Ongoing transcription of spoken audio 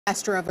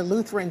Pastor of a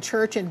Lutheran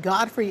church in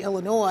Godfrey,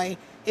 Illinois,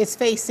 is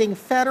facing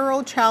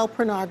federal child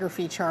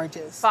pornography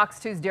charges. Fox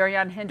 2's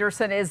Darian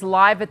Henderson is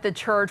live at the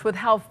church with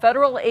how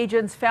federal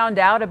agents found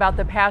out about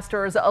the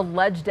pastor's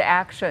alleged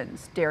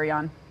actions.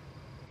 Darian.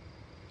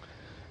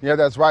 Yeah,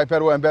 that's right.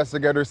 Federal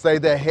investigators say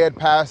the head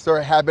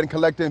pastor had been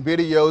collecting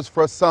videos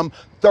for some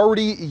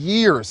 30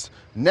 years.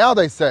 Now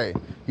they say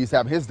he's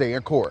having his day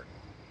in court.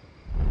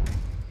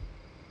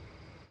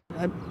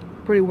 I'm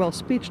pretty well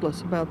speechless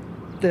about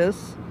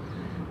this,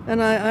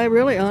 and I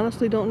really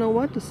honestly don't know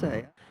what to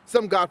say.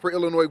 Some Godfrey,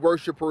 Illinois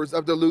worshipers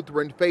of the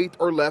Lutheran faith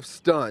are left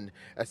stunned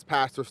as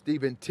Pastor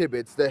Stephen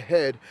Tibbetts, the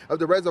head of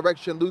the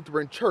Resurrection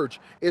Lutheran Church,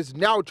 is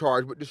now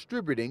charged with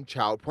distributing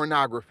child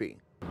pornography.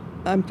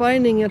 I'm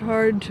finding it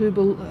hard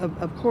to,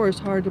 of course,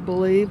 hard to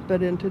believe,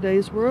 but in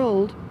today's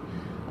world,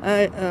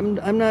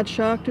 I'm not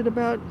shocked at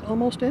about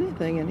almost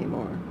anything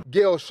anymore.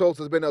 Gail Schultz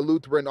has been a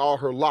Lutheran all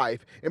her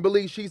life and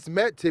believes she's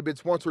met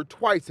Tibbetts once or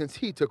twice since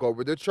he took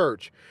over the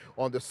church.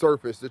 On the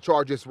surface, the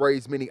charges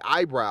raise many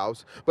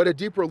eyebrows, but a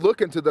deeper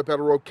look into the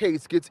federal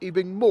case gets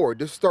even more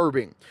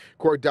disturbing.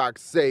 Court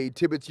docs say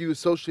Tibbetts used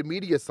social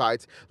media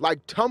sites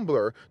like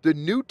Tumblr, the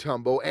new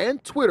Tumble,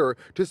 and Twitter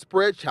to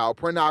spread child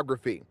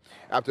pornography.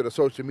 After the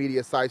social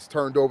media sites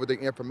turned over the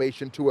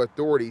information to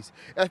authorities,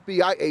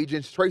 FBI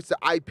agents traced the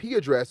IP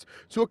address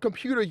to a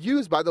computer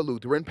used by the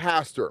Lutheran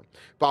pastor.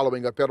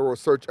 Following a federal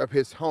search of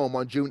his home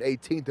on June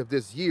 18th of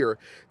this year,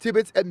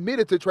 Tibbetts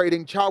admitted to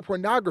trading child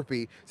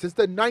pornography since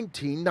the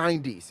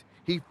 1990s.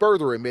 He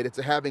further admitted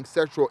to having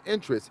sexual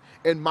interest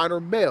in minor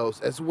males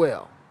as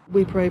well.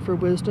 We pray for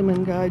wisdom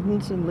and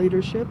guidance and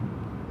leadership.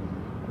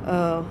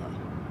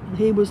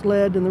 He was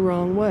led in the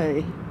wrong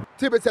way.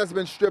 Tibbetts has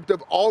been stripped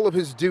of all of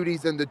his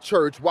duties in the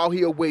church while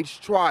he awaits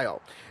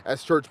trial.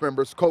 As church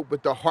members cope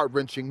with the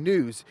heart-wrenching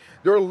news,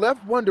 they're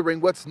left wondering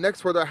what's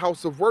next for their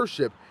house of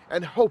worship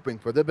and hoping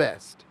for the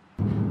best.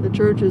 The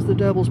church is the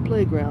devil's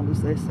playground,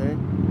 as they say.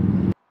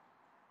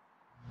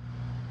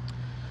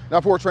 Now,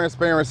 for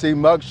transparency,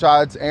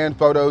 mugshots and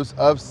photos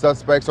of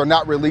suspects are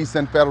not released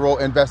in federal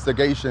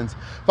investigations.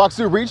 Fox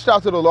 2 reached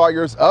out to the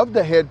lawyers of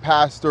the head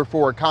pastor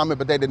for a comment,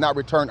 but they did not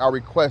return our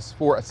request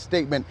for a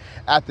statement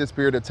at this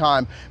period of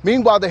time.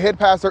 Meanwhile, the head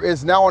pastor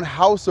is now on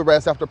house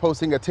arrest after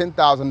posting a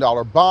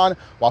 $10,000 bond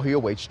while he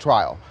awaits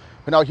trial.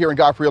 But now here in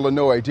Godfrey,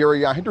 Illinois,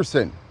 Darian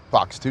Henderson,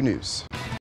 Fox 2 News.